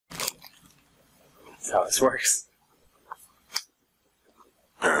That's how this works.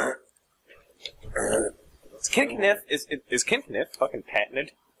 Is Ken Kniff fucking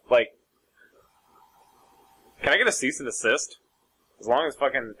patented? Like, can I get a cease and desist? As long as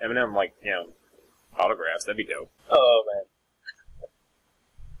fucking Eminem, like, you know, autographs, that'd be dope. Oh, man.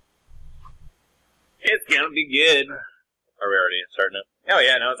 It's gonna be good. Are we already starting it? Oh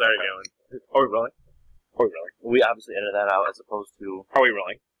yeah, no, it's already going. Are we rolling? Are we rolling? We obviously edited that out as opposed to... Are we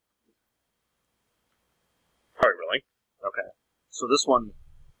rolling? Are we rolling? Okay. So this one...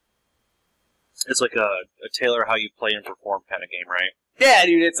 It's like a tailor how you play and perform kind of game, right? Yeah,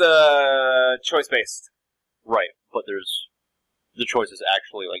 dude, it's choice-based. Right, but there's... The choice is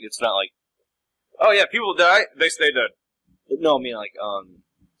actually, like, it's not like... Oh yeah, people die, they stay dead. No, I mean, like,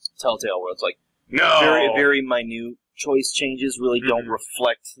 Telltale, where it's like... No! Very, very minute choice changes really don't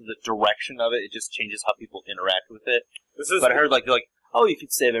reflect the direction of it. It just changes how people interact with it. But I heard, like, oh, you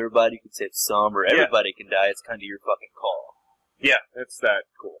could save everybody, you could save some, or everybody can die. It's kind of your fucking call. Yeah, it's that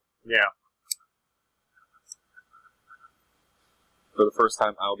cool. Yeah. For the first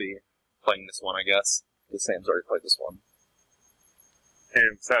time, I'll be playing this one, I guess. Because Sam's already played this one.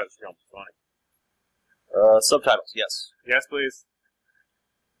 And besides, it's going to be funny. Subtitles, yes. Yes, please.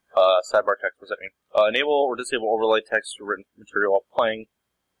 Sidebar text, what does that mean? Enable or disable overlay text or written material while playing.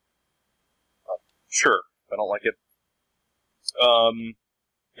 Sure, I don't like it.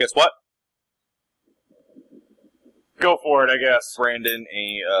 Guess what? Go for it, I guess. Brandon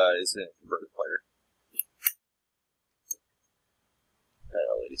is an inverted player.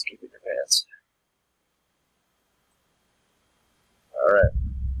 Ladies, keep in your pants. Alright.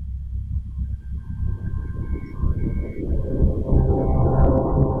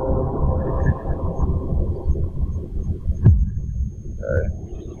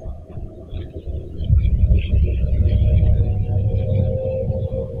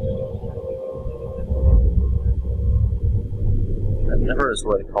 I've never heard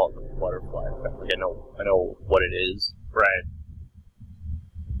what they call it the butterfly effect. Like I know what it is. Right.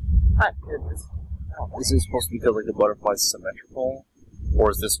 Is it supposed to be because like the butterfly's symmetrical,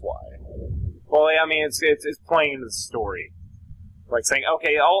 or is this why? Well, I mean, it's playing into the story, like saying,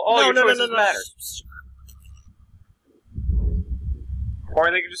 okay, all your choices matter.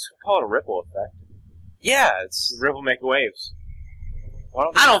 Or they could just call it a ripple effect. Yeah, it's Ripple make waves. I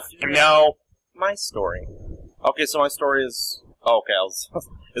don't know. My story. Okay, so my story is... Oh, okay,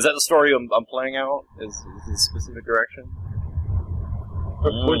 is that the story I'm playing out? Is it a specific direction?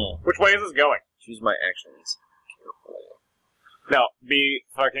 Which way is this going? Choose my actions carefully. No, be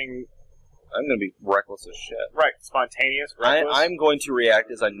fucking... I'm gonna be reckless as shit. Right, spontaneous, reckless. I'm going to react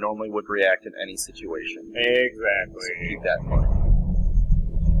as I normally would react in any situation. Exactly. So keep that in mind.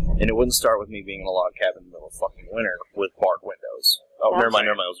 And it wouldn't start with me being in a log cabin in the middle of fucking winter with barred windows. Oh, never mind,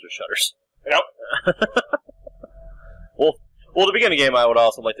 those are shutters. Nope. Well, to begin the game, I would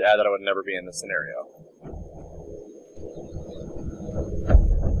also like to add that I would never be in this scenario.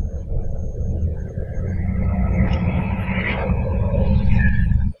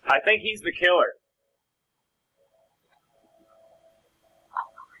 I think he's the killer.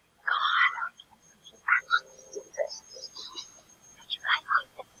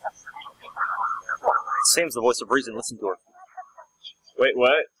 Sam's the voice of reason. Listen to her. Wait,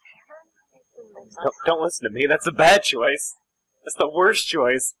 what? Don't listen to me. That's a bad choice. That's the worst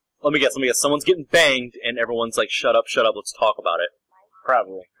choice. Let me guess. Someone's getting banged, and everyone's like, shut up, let's talk about it.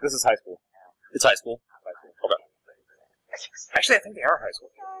 Probably. This is high school. It's high school? Okay. Actually, I think they are high school.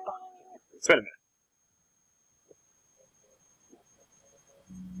 It's been a minute.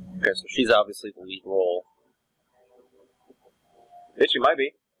 Okay, so she's obviously the lead role. Bitch, you might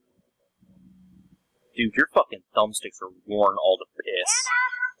be. Dude, your fucking thumbsticks are worn all to piss.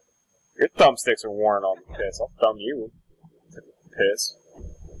 Your thumbsticks are worn all to piss. I'll thumb you. Piss.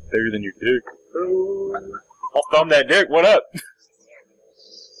 Bigger than your dick. I'll thumb that dick. What up?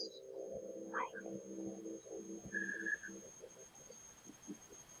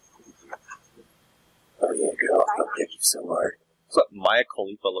 Oh yeah, girl. I'll kick you so hard. What's up, Maya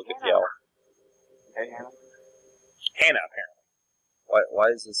Khalifa? Look at y'all. Hey, Hannah. Hannah, apparently. Why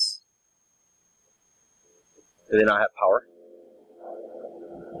is this... Do they not have power?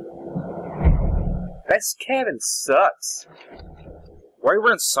 This cabin sucks. Why are you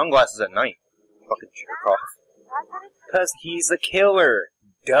wearing sunglasses at night? Fucking jerk off. Because he's a killer.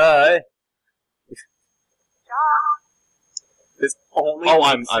 Duh. This only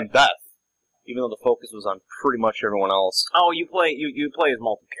I'm Beth. Even though the focus was on pretty much everyone else. Oh, you play as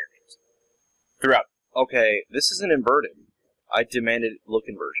multiple characters. Throughout. Okay, this isn't inverted. I demanded look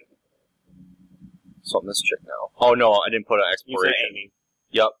inversion. So I'm this chick now. Oh no, I didn't put an exploration. You said Amy.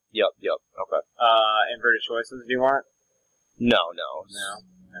 Yep. Okay. Inverted choices, do you want? No. No.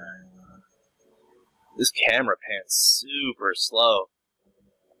 This camera pans super slow.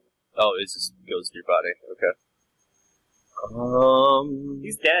 Oh, it just goes to your body. Okay.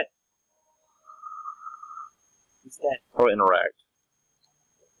 He's dead. He's dead. How do I interact?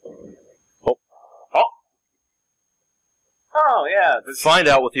 Oh, yeah. Find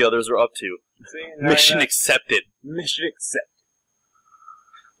out what the others are up to. See, Mission accepted. Mission accepted.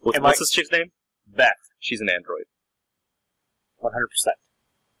 What's this chick's name? Beth. She's an android. 100%.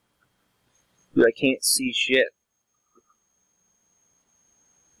 Dude, I can't see shit.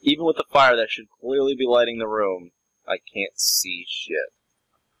 Even with the fire that should clearly be lighting the room, I can't see shit.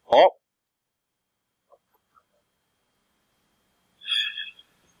 Oh!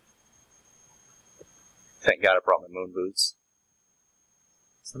 Thank God I brought my moon boots.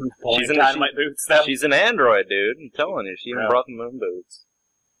 She's an android, dude. I'm telling you, she even brought the moon boots.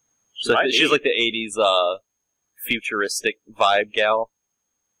 She's like the 80s futuristic vibe gal.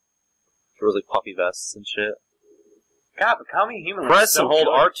 She wears like puffy vests and shit. God, becoming human. Press and hold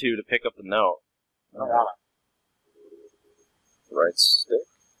R2 to pick up the note. Oh. Right stick.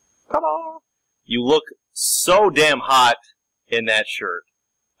 Come on. You look so damn hot in that shirt.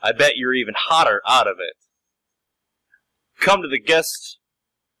 I bet you're even hotter out of it. Come to the guest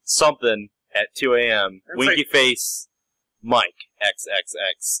something at 2 a.m. Winky face, Mike,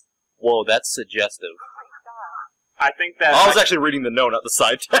 XXX. Whoa, that's suggestive. I think that... I was actually reading the note, not the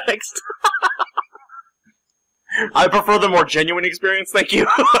side text. I prefer the more genuine experience, thank you.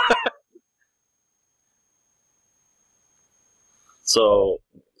 So,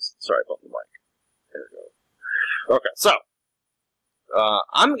 sorry about the mic. There we go. Okay, so,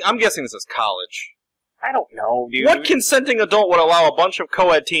 I'm guessing this is college. I don't know, dude. What consenting adult would allow a bunch of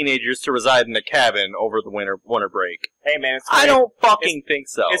co-ed teenagers to reside in a cabin over the winter break? Hey, man, I don't fucking think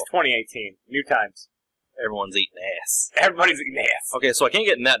so. It's 2018. New times. Everyone's eating ass. Everybody's eating ass. Okay, so I can't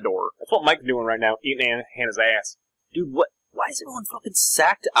get in that door. That's what Mike's doing right now, eating Hannah's ass. Dude, what? Why is everyone fucking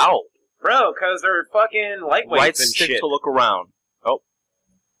sacked out? Bro, because they're fucking lightweights Right and stick shit. to look around. Oh.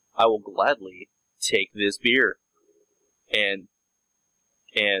 I will gladly take this beer and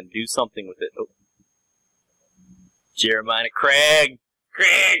do something with it. Oh. Jeremiah Craig.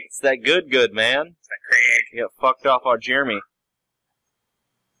 Craig! It's that good, man. It's that Craig. You got fucked off our Jeremy.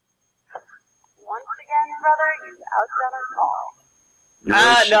 Once again, brother, you've outdone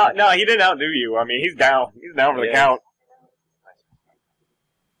us all. No, he didn't outdo you. I mean, he's down. He's down for the count.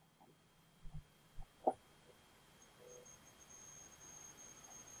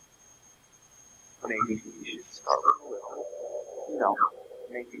 Maybe you should start with Will. No,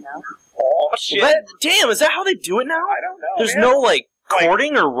 maybe not. Oh, shit. Well, damn, is that how they do it now? I don't know. There's man. no, like,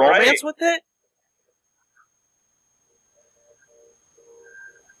 courting or romance with it?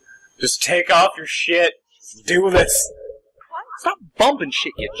 Just take off your shit. Do this. What? Stop bumping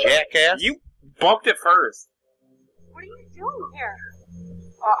shit, you jackass. You bumped it first. What are you doing here?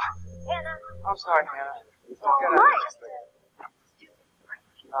 Hannah. I'm sorry, Hannah. It's Oh, okay. Mike.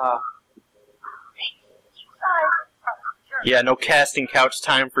 Yeah, no casting couch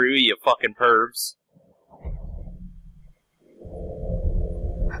time for you, you fucking pervs.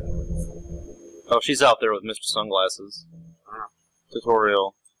 Oh, she's out there with Mr. Sunglasses.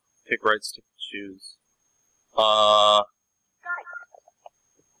 Tutorial. Pick right stick to choose. Guys.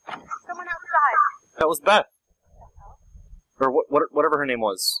 Someone outside. That was Beth. Or whatever her name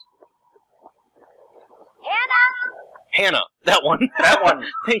was. Hannah! Hannah. That one. That one.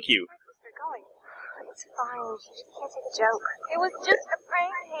 Thank you. Where's sister going? It's fine. She can't take a joke. It was just a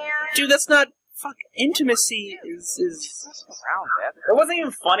prank, Hannah. Dude, that's not... Fuck, intimacy is... Around, Dad. It wasn't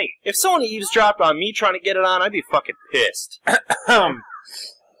even funny. If someone eavesdropped on me trying to get it on, I'd be fucking pissed.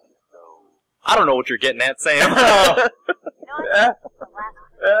 I don't know what you're getting at, Sam. I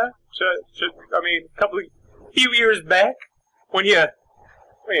mean, a few years back, when you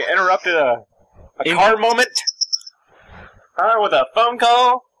interrupted a car moment, with a phone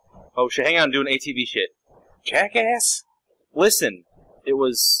call. Oh shit, hang on, doing ATV shit. Jackass. Listen, it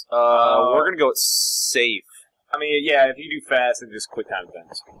was, we're gonna go safe. I mean, yeah, if you do fast, then just quit time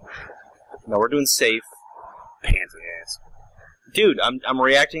events. No, we're doing safe. Pansy ass. Dude, I'm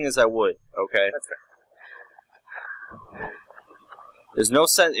reacting as I would, okay? That's fair. There's no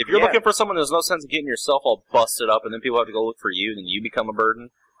sense, if you're looking for someone, there's no sense of getting yourself all busted up and then people have to go look for you, then you become a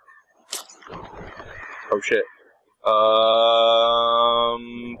burden. Oh shit.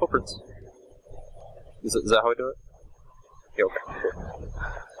 Footprints. Is that how we do it? Yeah, okay.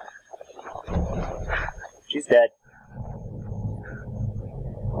 She's dead.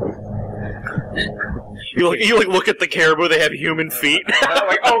 You look at the caribou, they have human feet.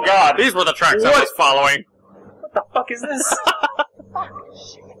 Like, oh god, These were the tracks I was following. what the fuck is this?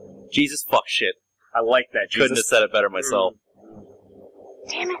 Jesus fuck shit. I like that, Jesus. Couldn't have said it better myself.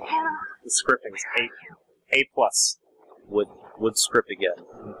 Damn it, Hannah. The scripting's A+. Would script again.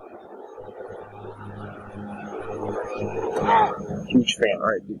 Huge fan.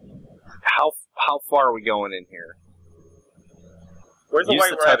 Alright, dude. How far are we going in here? Where's the Use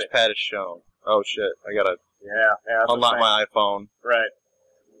white the rabbit? touchpad is shown. Oh shit, I gotta Yeah. unlock my iPhone. Right.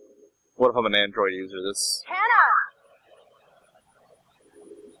 What if I'm an Android user? This Hannah!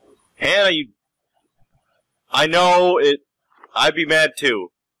 Hannah, I know it. I'd be mad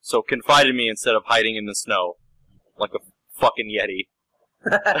too. So confide in me instead of hiding in the snow, like a fucking yeti.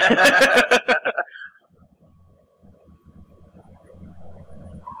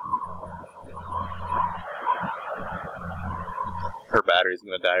 Her battery's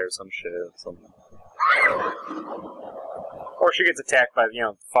gonna die or some shit. Or she gets attacked by,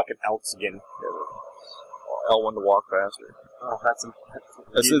 fucking elks again. L1 to walk faster. Oh, that's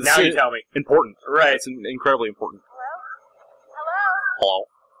Now you tell me. Important. Right. It's incredibly important. Hello?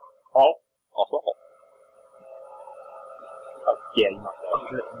 Hello? Oh? Oh. Oh, yeah, you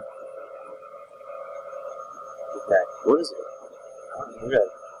knocked that. Okay. What is it? Good.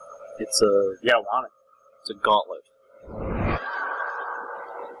 It's a... Yeah, I want it. It's a gauntlet.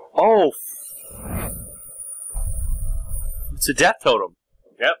 Oh! It's a death totem.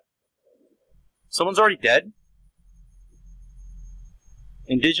 Yep. Someone's already dead?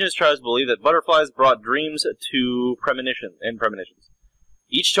 Indigenous tribes believe that butterflies brought dreams to premonitions.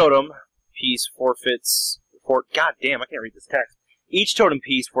 Each totem piece God damn, I can't read this text. Each totem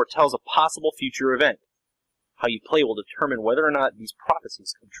piece foretells a possible future event. How you play will determine whether or not these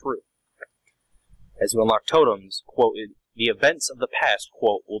prophecies come true. As you unlock totems, quote, the events of the past,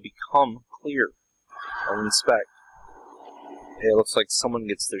 quote, will become clear. I'll inspect. It looks like someone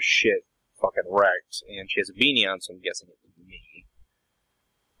gets their shit fucking wrecked, and she has a beanie on, so I'm guessing it was me.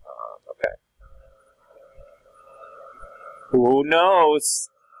 Okay. Who knows?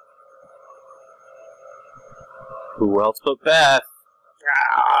 Who else but Beth?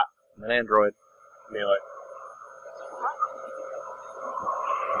 Ah! I'm an android. Knew it.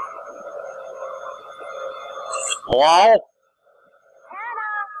 Hello?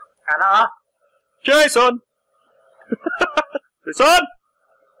 Hannah? Jason! Son!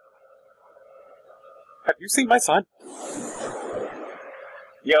 Have you seen my son?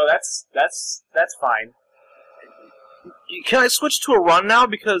 Yo, that's fine. Can I switch to a run now?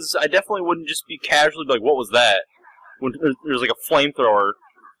 Because I definitely wouldn't just be casually like, what was that? When there's like a flamethrower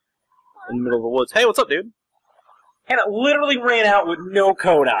in the middle of the woods. Hey, what's up, dude? Hannah literally ran out with no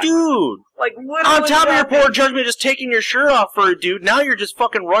coat on. Dude! Like, literally On top of your nothing. poor judgment, just taking your shirt off for it, dude. Now you're just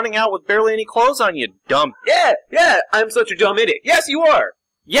fucking running out with barely any clothes on, you dumb. Yeah, I'm such a dumb idiot. Yes, you are.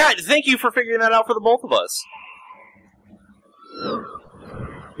 Yeah, thank you for figuring that out for the both of us.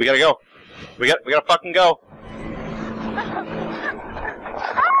 We gotta go. We gotta fucking go.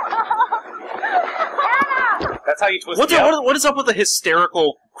 That's how you twist What is up with the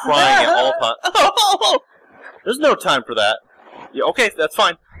hysterical crying at all times? There's no time for that. Yeah, okay, that's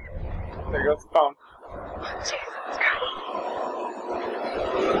fine. There goes the phone.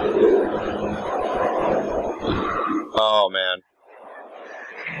 Oh, man.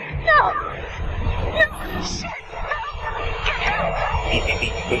 No! You shit!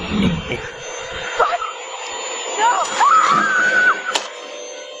 No!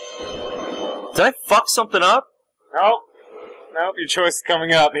 Did I fuck something up? Nope, your choice is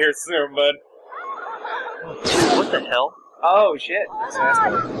coming up here soon, bud. Dude, what the hell? Oh, shit.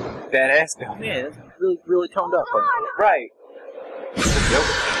 That ass bill. Man, it's really, really toned up. Right.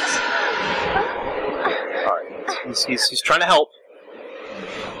 Alright, he's trying to help.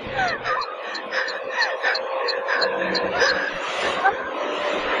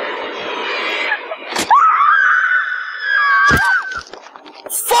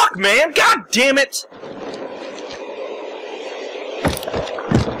 Fuck, man! God damn it!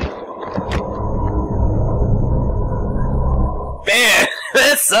 Man,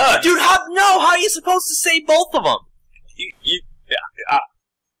 that sucks! Dude, how are you supposed to save both of them?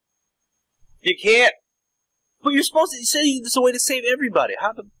 You can't. But you're supposed to say there's a way to save everybody.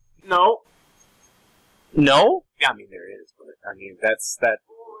 How the... No. No? I mean, there is, but I mean, that's that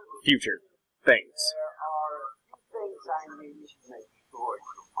future things.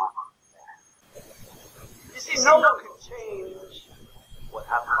 You see, no one can change what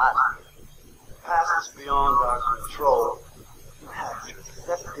happened last year. The past is beyond our control. You have to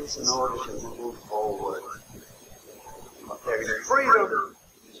accept this in order to move forward. There is freedom.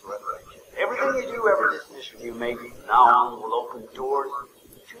 Is revelation. Everything you do, every decision you make from now on will open doors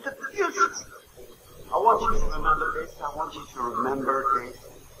to the future. I want you to remember this. I want you to remember this.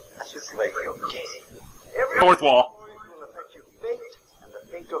 As you play your game. Every Fourth wall. will affect your fate and the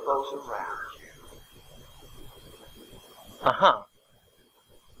fate of those around you. Uh-huh.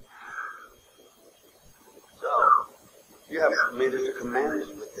 So, you have committed to command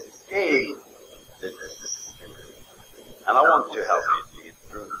with this game. And I want to help you see it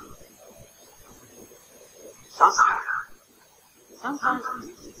through. Sometimes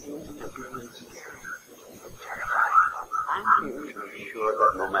these things can be really scary and terrifying. I'm here to ensure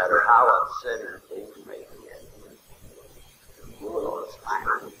that no matter how upsetting things may get, you will always find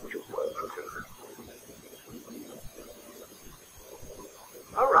what you work to.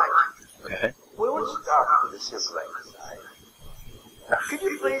 All right. Okay. We will start with a simple exercise. Could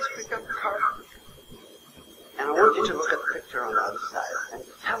you please pick up the card? And I want you to look at the picture on the other side and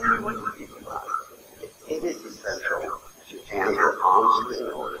tell me what you think about it. It is essential that you answer honestly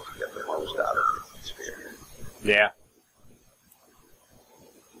in order to get the most out of this experience. Yeah.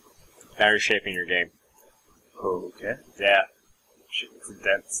 Now you're shaping your game. Okay. Yeah. Shit, it's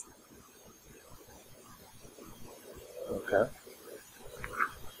intense. Okay.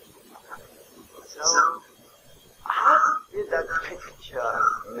 So, how did that picture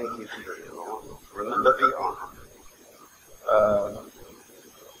make you feel? Remember, be honest.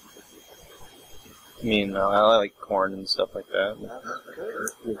 I mean, I like corn and stuff like that. That's good.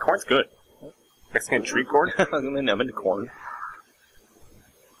 I mean, corn's good. Mexican tree corn? I mean, I'm into corn.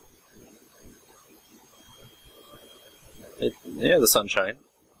 Yeah, the sunshine.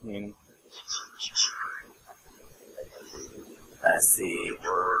 I mean, I see.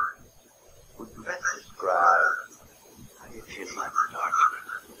 Word would best describe how you feel like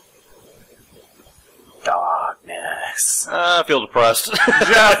Darkness. I feel depressed.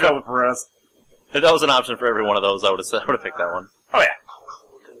 Yeah, I feel depressed. If that was an option for every one of those, I would have picked that one. Oh, yeah.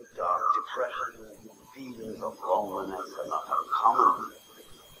 cold and dark depression and feelings of loneliness are not uncommon.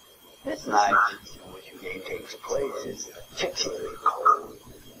 This night in which your game takes place is particularly cold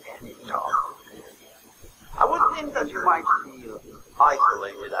and dark. I would think that you might feel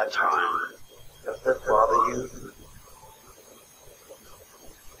isolated at times. Does that bother you?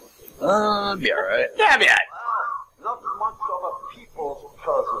 Be alright. Yeah, man. Well, not much of a people's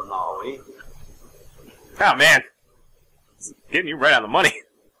person, are we? Oh, man. It's getting you right on the money.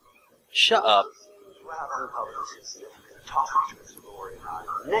 Shut up. We'll have uncovered significant topics to explore in our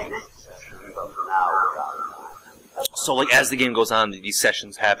next session, but for now we're out of time. So, like, as the game goes on, these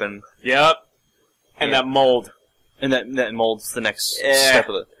sessions happen, Yep. And Yeah. that mold. and that molds the next Yeah. step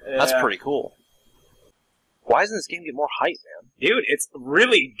of it. That's Yeah. pretty cool. Why doesn't this game get more hype, man? Dude, it's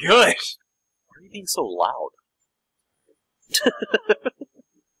really good. Why are you being so loud?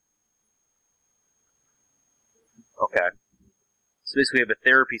 Okay. So basically, we have a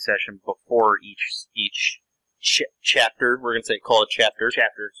therapy session before each chapter. We're gonna call it chapters.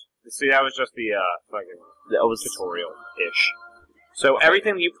 Chapters. See, that was just the fucking That was tutorial-ish. So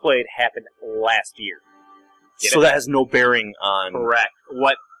everything you played happened last year. Get so it? that has no bearing on. Correct.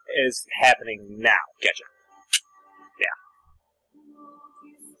 What is happening now? Gotcha.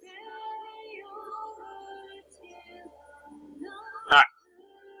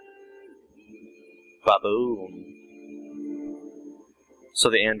 Ba-boom. So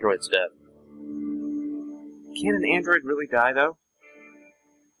the android's dead. Can an android really die, though?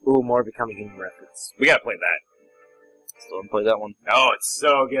 Ooh, more Becoming Human reference. We gotta play that. Still haven't played that one. Oh, it's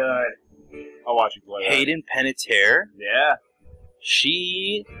so good. I'll watch you play that. Hayden Panettiere. Yeah.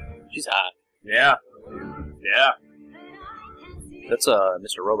 She's hot. Yeah. Yeah. That's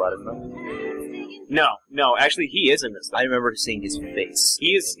Mr. Robot, isn't it? No, actually, he is in this. I remember seeing his face.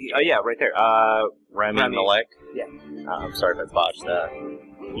 He is, yeah, right there. Rami Rami. Malek. Yeah. I'm sorry if I botched that.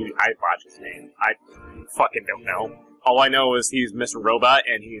 I botched his name. I fucking don't know. All I know is he's Mr. Robot,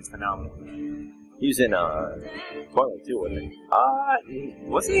 and he's phenomenal. He was in Twilight too, wasn't he?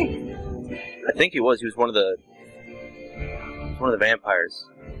 Was he? I think he was. He was one of the vampires.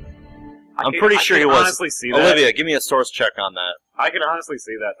 I'm pretty sure he I was. can honestly see that. Olivia, give me a source check on that. I can honestly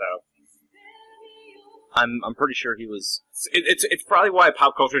see that, though. I'm pretty sure he was. It's probably why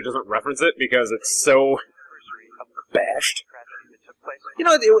pop culture doesn't reference it, because it's so bashed. You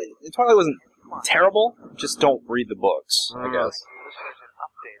know, Twilight wasn't terrible. Just don't read the books, I guess. This is an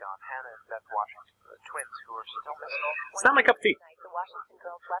update on Hannah and Beth Washington, the twins who are still missing. It's not my cup of tea. The Washington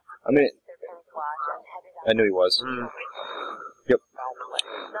girls left I mean, their parents' lodge and headed out. I knew he was. Yep.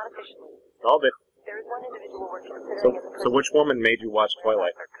 Not officially. All of it. There is one individual we're considering as a So which woman made you watch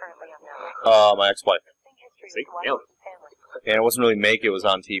Twilight? are currently unknown. My ex-wife. History See? with Nailed Washington's family. And it wasn't really make, it was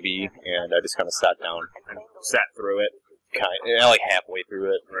on TV, and I just kind of sat down and Sat through it. like halfway through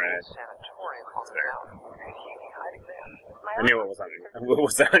it. Right. I knew it was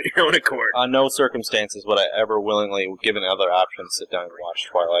on your own accord. On no circumstances would I ever willingly, given other options, sit down and watch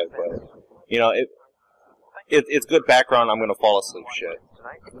Twilight. But you know, it's good background. I'm going to fall asleep shit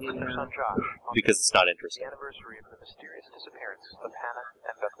because it's not interesting. The anniversary of the mysterious disappearance of Hannah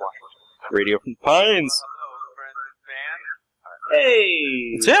and Beth Washington. Radio from Pines. Hello, friends and fans.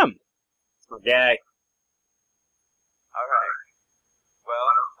 Hey! It's him. It's my guy. All right. Well,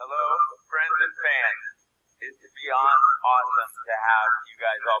 hello, friends and fans. It's beyond awesome to have you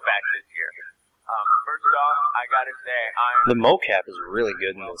guys all back this year. First off, I gotta say, The mocap is really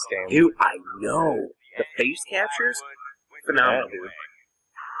good in this game. Dude, I know. The face captures? Phenomenal, dude.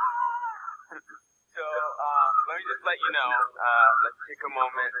 So, let me just let you know, let's take a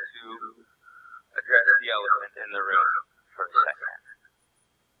moment to address the elephant in the room for a second.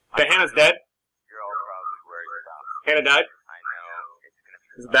 The Hannah's dead? You're all probably worried about. Hannah died? I know it's gonna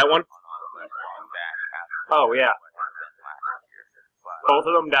be Is it that one? Oh, yeah. Both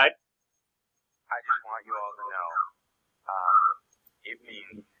of them died? I just want you all to know, it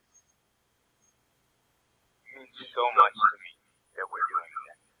means so much to me that we're doing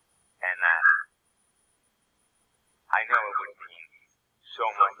this. And that I know it would mean so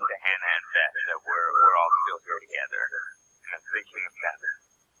much to Hannah and Beth that we're all still here together. And I'm thinking of that.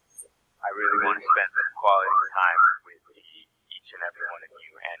 I really want to spend some quality time with each and every one of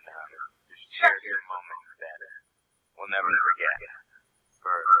you and just share some moments that we'll never forget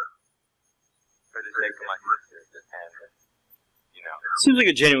for the sake of my sisters and, you know. Seems like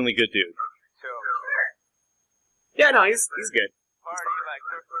a genuinely good dude. So, Yeah, no, he's good. party like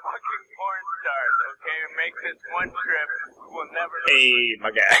we're fucking porn stars, okay? Make this one trip, we'll never... Hey,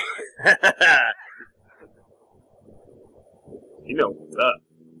 my guy. You know what's up.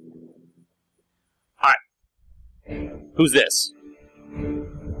 Alright. Who's this?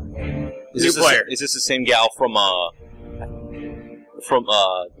 New player. Is this the same gal from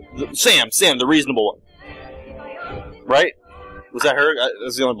Sam, the reasonable one? Right? Was that her? That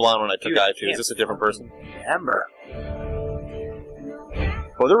was the only blonde one I took eye to. Is this a different person? Amber.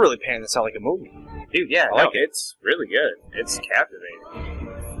 Well, they're really panning this out like a movie. Dude, yeah, I like it. it's really good. It's captivating.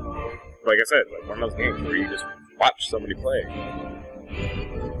 Like I said, like one of those games where you just watch somebody play.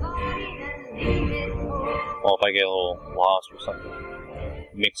 Well, if I get a little lost or something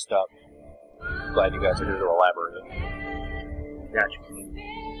mixed up, glad you guys are here to elaborate it. Gotcha.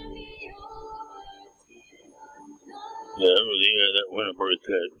 Yeah, that winter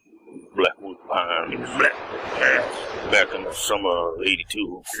birthday, Blackwood Pines, back in the summer of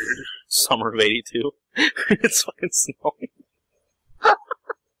 '82. Summer of '82. It's fucking snowing.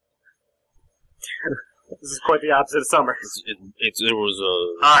 This is quite the opposite of summer. It was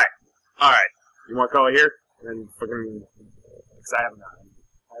a. Alright. You want to call it here? And fucking. Because I have not.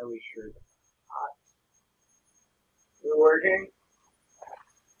 Highly sure. Hot. Is it working?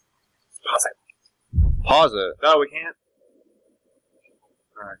 Pause it. Pause it. No, we can't.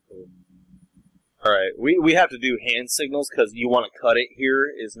 Alright, cool. Alright, we have to do hand signals because you want to cut it here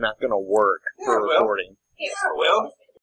is not going to work for recording. Yeah, I will.